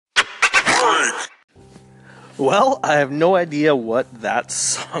Well, I have no idea what that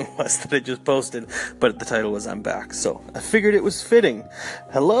song was that I just posted, but the title was I'm Back, so I figured it was fitting.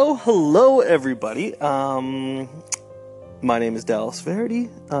 Hello everybody. My name is Dallas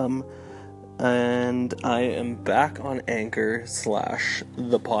Verity, and I am back on Anchor /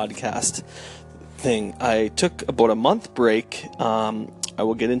 the podcast thing. I took about a month break. I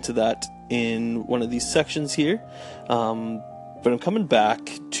will get into that in one of these sections here. But I'm coming back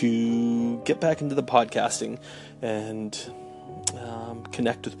to get back into the podcasting and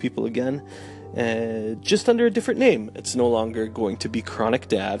connect with people again, just under a different name. It's no longer going to be Chronic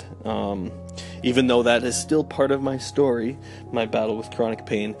Dad, even though that is still part of my story, my battle with chronic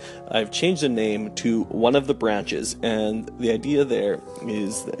pain. I've changed the name to One of the Branches, and the idea there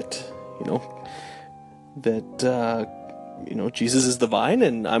is that, Jesus is the vine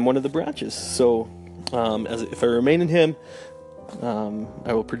and I'm one of the branches. So if I remain in him,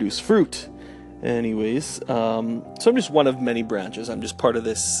 I will produce fruit. Anyways, so I'm just one of many branches. I'm just part of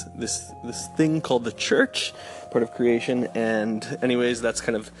this thing called the church, part of creation. And anyways, that's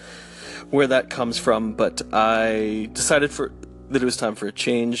kind of where that comes from. But I decided that it was time for a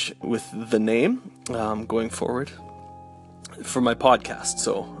change with the name going forward for my podcast.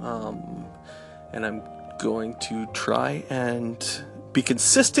 So, and I'm going to try and be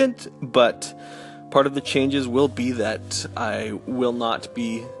consistent, but part of the changes will be that I will not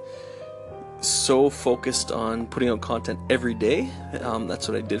be so focused on putting out content every day. That's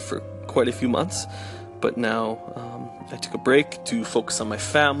what I did for quite a few months. But now I took a break to focus on my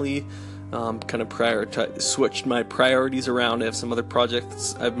family, kind of switched my priorities around. I have some other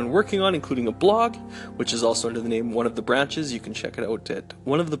projects I've been working on, including a blog, which is also under the name One of the Branches. You can check it out at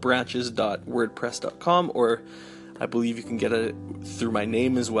oneofthebranches.wordpress.com, or I believe you can get it through my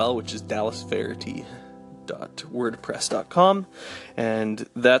name as well, which is dallasverity.wordpress.com. And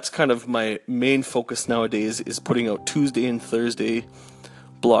that's kind of my main focus nowadays, is putting out Tuesday and Thursday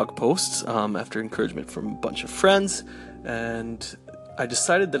blog posts after encouragement from a bunch of friends. And I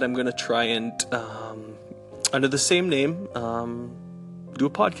decided that I'm going to try and, under the same name, do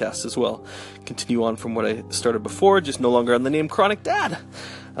a podcast as well. Continue on from what I started before, just no longer on the name Chronic Dad.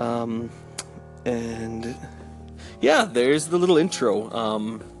 And yeah, there's the little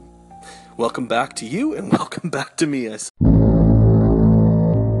intro. Welcome back to you, and welcome back to me.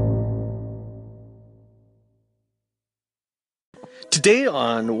 Today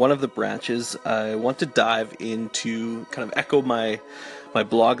on One of the Branches, I want to dive into, kind of echo my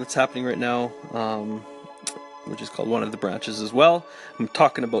blog that's happening right now, which is called One of the Branches as well. I'm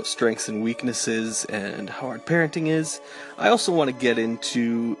talking about strengths and weaknesses and how hard parenting is. I also want to get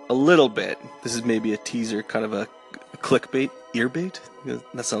into a little bit, this is maybe a teaser, kind of a clickbait, earbait,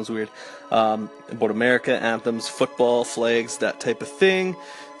 that sounds weird, about America, anthems, football, flags, that type of thing.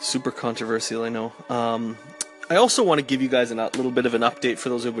 Super controversial, I know. I also want to give you guys a little bit of an update for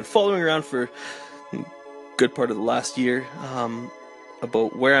those who have been following around for a good part of the last year,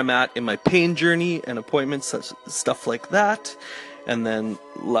 about where I'm at in my pain journey and appointments, stuff like that. And then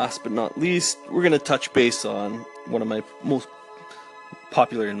last but not least, we're going to touch base on one of my most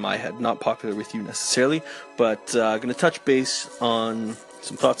popular in my head, not popular with you necessarily, but going to touch base on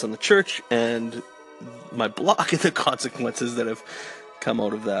some thoughts on the church and my blog and the consequences that have come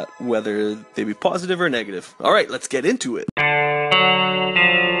out of that, whether they be positive or negative. All right, let's get into it.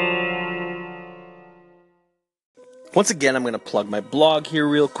 Once again, I'm going to plug my blog here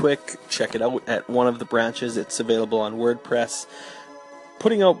real quick. Check it out at One of the Branches. It's available on WordPress.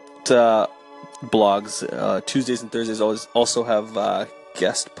 Putting out blogs Tuesdays and Thursdays. Also have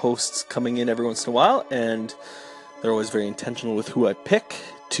guest posts coming in every once in a while, and they're always very intentional with who I pick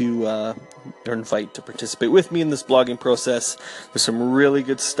to or invite to participate with me in this blogging process. There's some really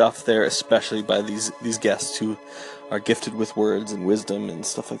good stuff there, especially by these guests who are gifted with words and wisdom and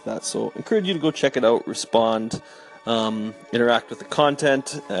stuff like that. So I encourage you to go check it out, respond, interact with the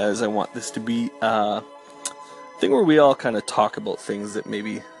content, as I want this to be a thing where we all kind of talk about things that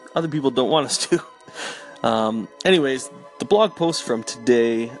maybe other people don't want us to. Anyways, the blog post from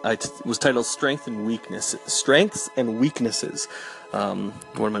today was titled Strengths and Weaknesses. One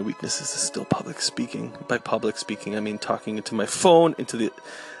of my weaknesses is still public speaking. By public speaking, I mean talking into my phone, into the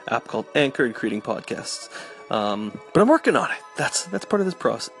app called Anchor, and creating podcasts. But I'm working on it. That's part of this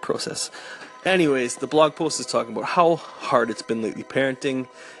process. Anyways, the blog post is talking about how hard it's been lately parenting,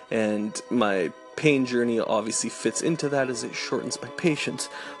 and my pain journey obviously fits into that as it shortens my patience.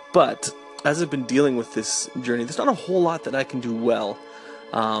 But as I've been dealing with this journey, there's not a whole lot that I can do well.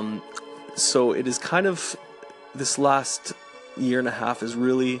 So it is kind of, this last year and a half has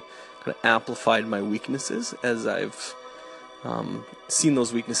really kind of amplified my weaknesses as I've seen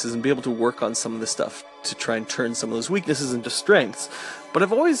those weaknesses and be able to work on some of the stuff to try and turn some of those weaknesses into strengths. But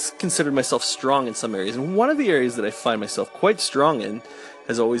I've always considered myself strong in some areas, and one of the areas that I find myself quite strong in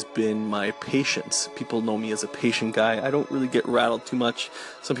has always been my patience. People know me as a patient guy. I don't really get rattled too much.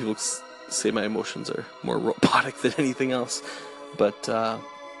 Some people say my emotions are more robotic than anything else, but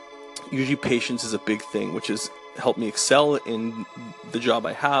usually patience is a big thing, which has helped me excel in the job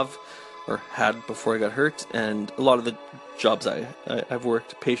I have or had before I got hurt, and a lot of the jobs I've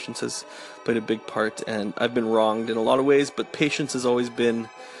worked, patience has played a big part, and I've been wronged in a lot of ways, but patience has always been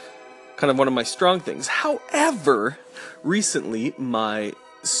kind of one of my strong things. However, recently my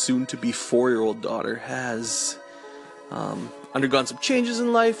soon-to-be 4-year-old daughter has undergone some changes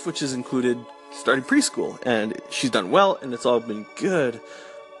in life, which has included starting preschool, and she's done well, and it's all been good.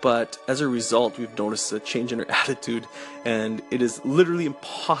 But as a result, we've noticed a change in her attitude, and it is literally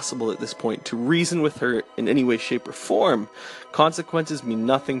impossible at this point to reason with her in any way, shape, or form. Consequences mean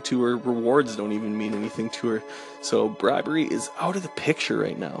nothing to her. Rewards don't even mean anything to her. So bribery is out of the picture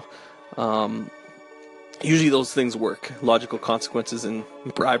right now. Usually those things work. Logical consequences and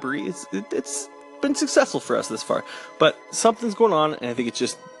bribery, it's been successful for us this far. But something's going on, and I think it's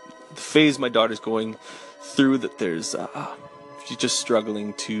just the phase my daughter's going through, that there's... she's just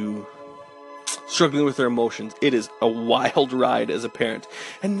struggling with her emotions. It is a wild ride as a parent.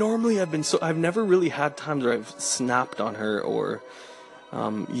 And normally I've never really had times where I've snapped on her or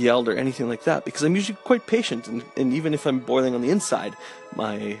yelled or anything like that, because I'm usually quite patient, and even if I'm boiling on the inside,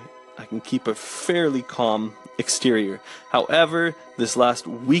 I can keep a fairly calm exterior. However, this last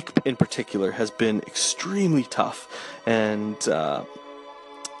week in particular has been extremely tough, and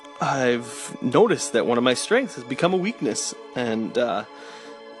I've noticed that one of my strengths has become a weakness, and but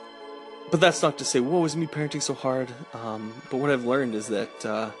that's not to say, woe is me parenting so hard. But what I've learned is that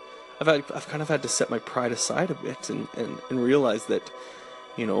I've kind of had to set my pride aside a bit and realize that,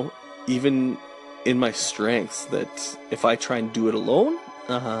 even in my strengths, that if I try and do it alone,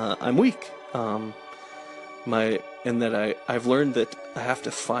 I'm weak. I've learned that I have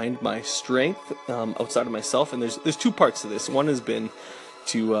to find my strength outside of myself, and there's two parts to this. One has been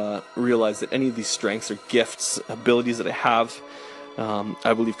to realize that any of these strengths or gifts, abilities that I have,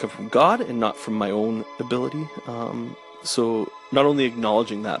 I believe come from God and not from my own ability. So not only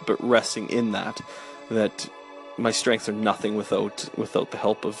acknowledging that, but resting in that my strengths are nothing without the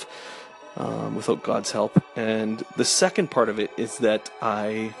help of, without God's help. And the second part of it is that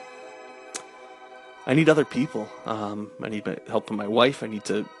I need other people. I need help from my wife. I need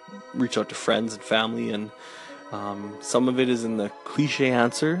to reach out to friends and family, and some of it is in the cliche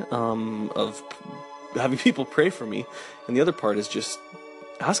answer of having people pray for me, and the other part is just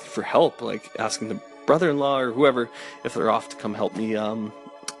asking for help, like asking the brother-in-law or whoever if they're off to come help me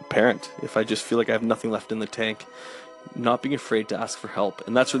parent. If I just feel like I have nothing left in the tank, not being afraid to ask for help.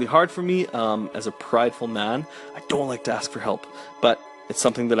 And that's really hard for me as a prideful man. I don't like to ask for help, but it's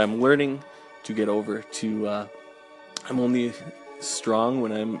something that I'm learning to get over. I'm only strong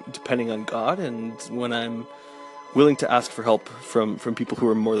when I'm depending on God, and when I'm willing to ask for help from people who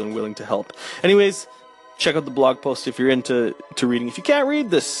are more than willing to help. Anyways, check out the blog post if you're into reading. If you can't read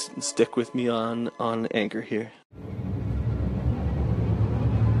this, stick with me on Anchor here.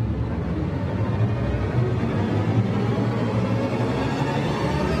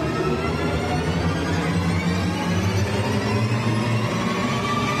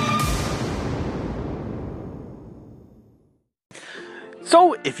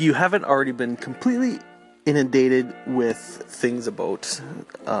 So, if you haven't already been completely inundated with things about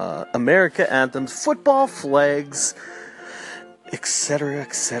America anthems, football flags, etc.,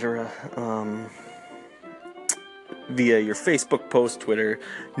 via your Facebook post, Twitter,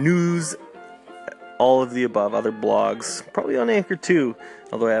 news, all of the above, other blogs, probably on Anchor too,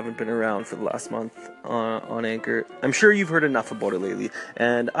 although I haven't been around for the last month on Anchor. I'm sure you've heard enough about it lately,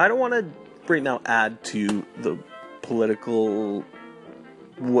 and I don't want to right now add to the political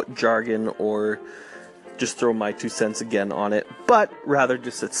jargon or just throw my 2 cents again on it, but rather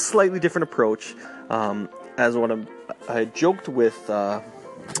just a slightly different approach. I joked with an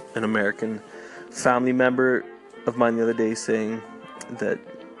American family member of mine the other day, saying that,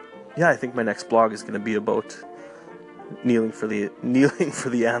 yeah, I think my next blog is going to be about kneeling for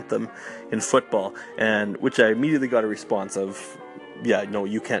the anthem in football, and which I immediately got a response of, yeah, no,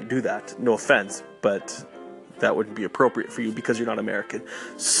 you can't do that. No offense, but that wouldn't be appropriate for you because you're not American.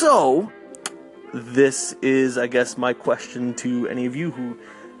 So this is, I guess, my question to any of you who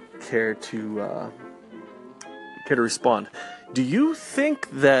care to respond. Do you think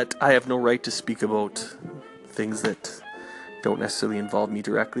that I have no right to speak about things that don't necessarily involve me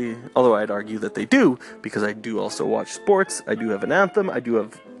directly, although I'd argue that they do, because I do also watch sports, I do have an anthem,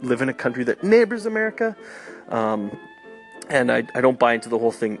 live in a country that neighbors America, and I don't buy into the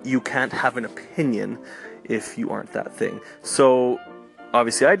whole thing, you can't have an opinion if you aren't that thing. So,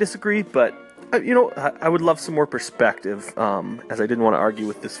 obviously I disagree, but, I would love some more perspective, as I didn't want to argue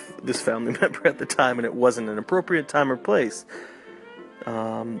with this family member at the time, and it wasn't an appropriate time or place.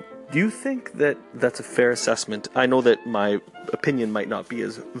 Do you think that that's a fair assessment? I know that my opinion might not be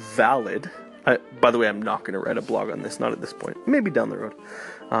as valid. By the way, I'm not going to write a blog on this, not at this point. Maybe down the road,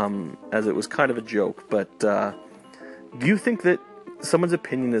 as it was kind of a joke. But do you think that someone's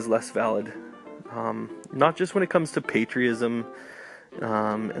opinion is less valid? Not just when it comes to patriotism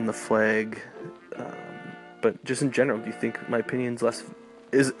and the flag, but just in general. Do you think my opinion's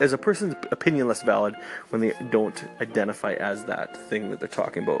is a person's opinion less valid when they don't identify as that thing that they're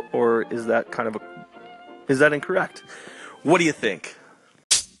talking about? Or is that is that incorrect? What do you think?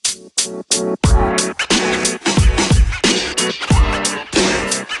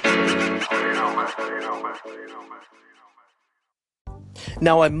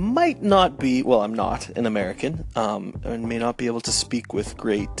 Now, I might not be, I'm not an American, and may not be able to speak with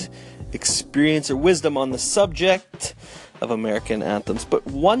great experience or wisdom on the subject of American anthems, but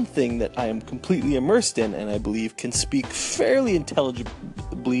one thing that I am completely immersed in, and I believe can speak fairly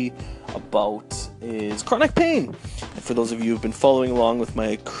intelligibly about, is chronic pain. And for those of you who've been following along with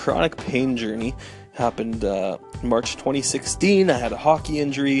my chronic pain journey, happened March 2016. I had a hockey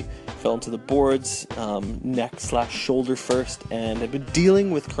injury, fell into the boards, neck/shoulder first, and I've been dealing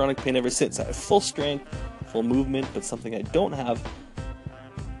with chronic pain ever since. I have full strength, full movement, but something I don't have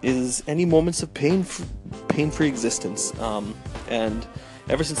is any moments of pain-free existence. And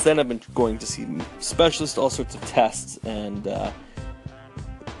ever since then, I've been going to see specialists, all sorts of tests, and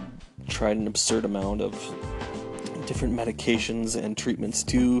tried an absurd amount of different medications and treatments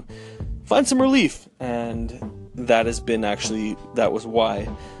to find some relief. And that was why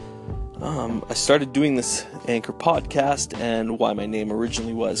I started doing this Anchor podcast, and why my name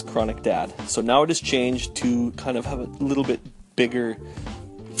originally was Chronic Dad. So now it has changed to kind of have a little bit bigger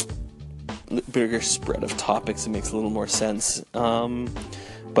spread of topics. It makes a little more sense.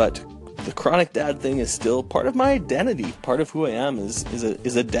 But the Chronic Dad thing is still part of my identity. Part of who I am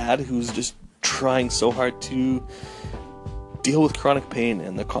is a dad who's just trying so hard to deal with chronic pain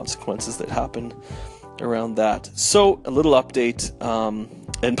and the consequences that happen around that. So, a little update,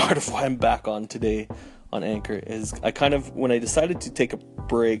 and part of why I'm back on today on Anchor is when I decided to take a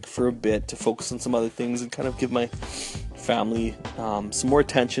break for a bit to focus on some other things and kind of give my family some more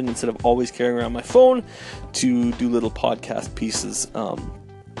attention instead of always carrying around my phone to do little podcast pieces.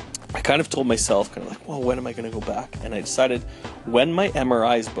 I kind of told myself, when am I going to go back? And I decided when my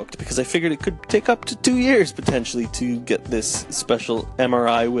MRI is booked, because I figured it could take up to 2 years potentially to get this special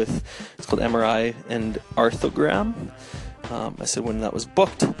MRI it's called MRI and arthrogram. I said when that was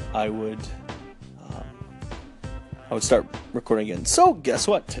booked, I would start recording again. So guess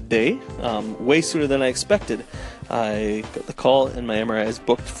what? Today, way sooner than I expected, I got the call and my MRI is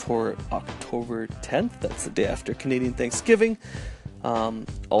booked for October 10th. That's the day after Canadian Thanksgiving.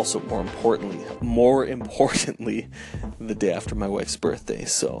 Also, more importantly, the day after my wife's birthday.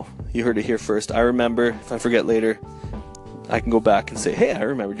 So you heard it here first. I remember. If I forget later, I can go back and say, hey, I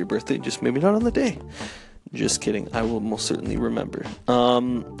remembered your birthday, just maybe not on the day. Just kidding. I will most certainly remember.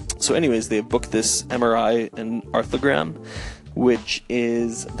 So anyways, they have booked this MRI and arthrogram, which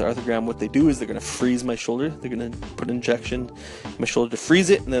is the arthrogram. What they do is they're going to freeze my shoulder. They're going to put an injection in my shoulder to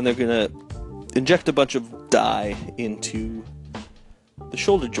freeze it, and then they're going to inject a bunch of dye into the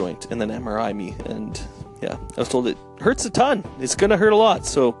shoulder joint and then MRI me. And yeah, I was told it hurts a ton. It's going to hurt a lot,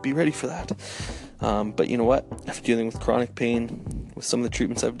 so be ready for that. But you know what? After dealing with chronic pain, with some of the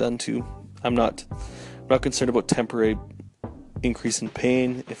treatments I've done too, I'm not concerned about temporary increase in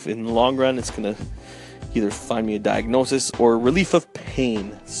pain. If in the long run it's going to either find me a diagnosis or relief of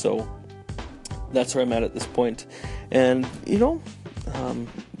pain. So that's where I'm at this point. And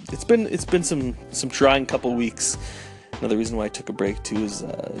it's been some trying couple weeks. Another reason why I took a break too is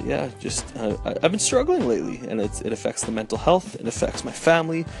I've been struggling lately, and it affects the mental health, it affects my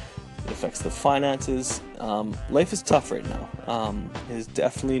family, it affects the finances. Life is tough right now. It is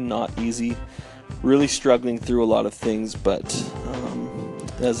definitely not easy. Really struggling through a lot of things, but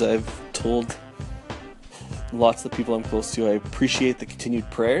as I've told lots of the people I'm close to, I appreciate the continued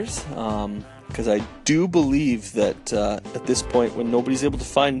prayers, because I do believe that at this point, when nobody's able to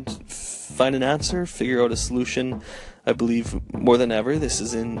find an answer, figure out a solution, I believe more than ever this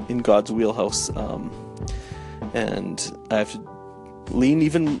is in God's wheelhouse, and I have to lean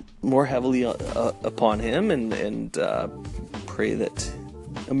even more heavily upon him and pray that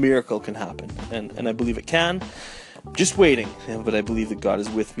a miracle can happen. And I believe it can. Just waiting, but I believe that God is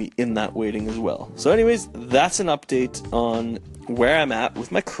with me in that waiting as well. So anyways, that's an update on where I'm at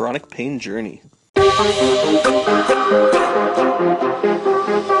with my chronic pain journey.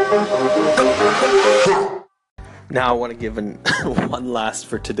 Now I want to give one last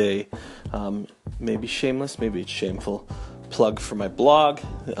for today, maybe shameless, maybe it's shameful, plug for my blog.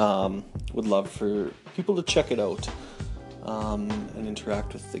 Would love for people to check it out and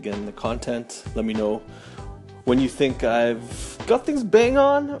interact with, again, the content. Let me know when you think I've got things bang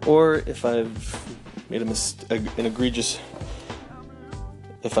on, or if I've made an egregious,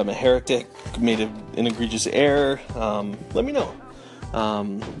 if I'm a heretic, made an egregious error. Let me know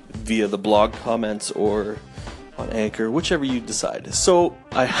via the blog comments or on Anchor, whichever you decide. So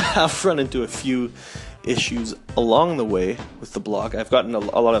I have run into a few issues along the way with the blog. I've gotten a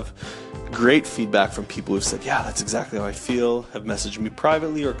lot of great feedback from people who've said, yeah, that's exactly how I feel, have messaged me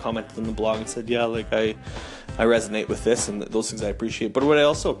privately or commented on the blog and said, yeah, like I resonate with this, and those things I appreciate. But what I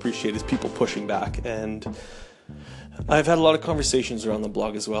also appreciate is people pushing back, and I've had a lot of conversations around the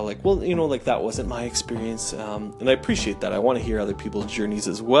blog as well, like, well, like that wasn't my experience, and I appreciate that. I want to hear other people's journeys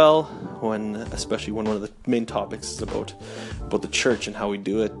as well, especially when one of the main topics is about the church and how we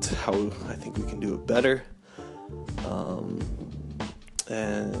do it, how I think we can do it better.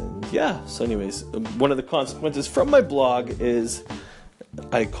 And yeah, so anyways, one of the consequences from my blog is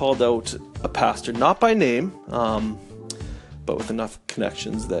I called out a pastor, not by name, but with enough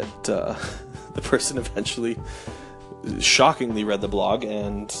connections that the person eventually shockingly read the blog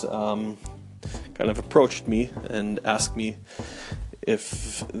and kind of approached me and asked me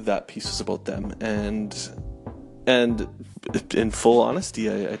if that piece was about them. And in full honesty,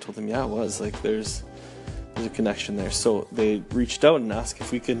 I told them, yeah, it was. Like, there's a connection there. So they reached out and asked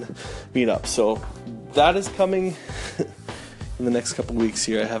if we can meet up. So that is coming in the next couple weeks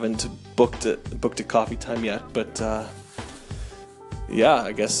here. I haven't booked a coffee time yet, but yeah,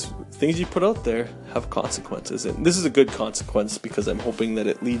 I guess things you put out there have consequences, and this is a good consequence because I'm hoping that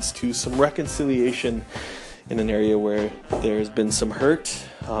it leads to some reconciliation in an area where there's been some hurt,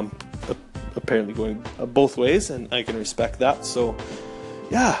 apparently going both ways, and I can respect that. So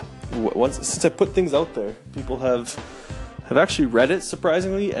yeah, since I put things out there, people have actually read it,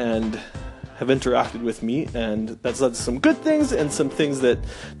 surprisingly, and have interacted with me, and that's led to some good things and some things that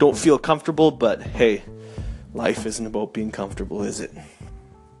don't feel comfortable. But hey, life isn't about being comfortable, is it?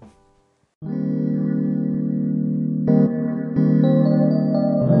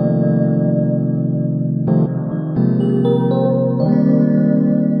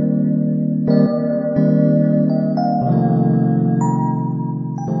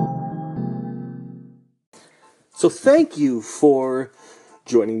 So thank you for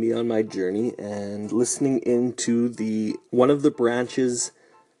joining me on my journey and listening into the One of the Branches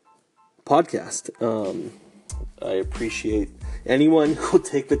podcast. I appreciate anyone who will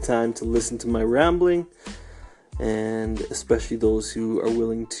take the time to listen to my rambling, and especially those who are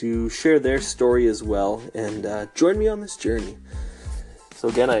willing to share their story as well and join me on this journey. So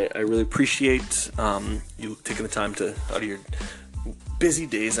again, I really appreciate you taking the time out of your busy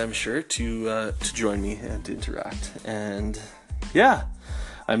days, I'm sure, to join me and to interact. And yeah,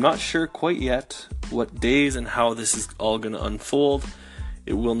 I'm not sure quite yet what days and how this is all going to unfold.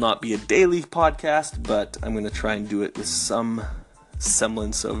 It will not be a daily podcast, but I'm going to try and do it with some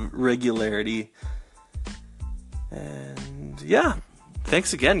semblance of regularity. And yeah,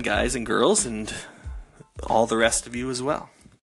 thanks again, guys and girls, and all the rest of you as well.